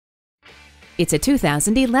It's a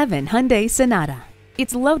 2011 Hyundai Sonata.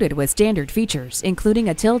 It's loaded with standard features, including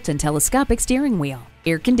a tilt and telescopic steering wheel,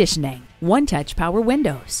 air conditioning, one-touch power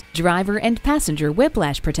windows, driver and passenger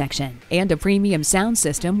whiplash protection, and a premium sound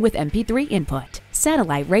system with MP3 input,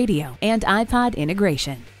 satellite radio, and iPod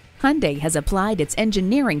integration. Hyundai has applied its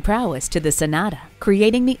engineering prowess to the Sonata,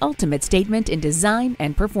 creating the ultimate statement in design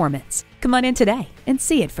and performance. Come on in today and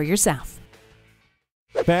see it for yourself.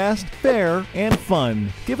 Fast, fair, and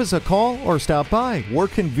fun. Give us a call or stop by. We're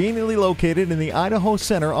conveniently located in the Idaho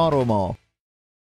Center Auto Mall.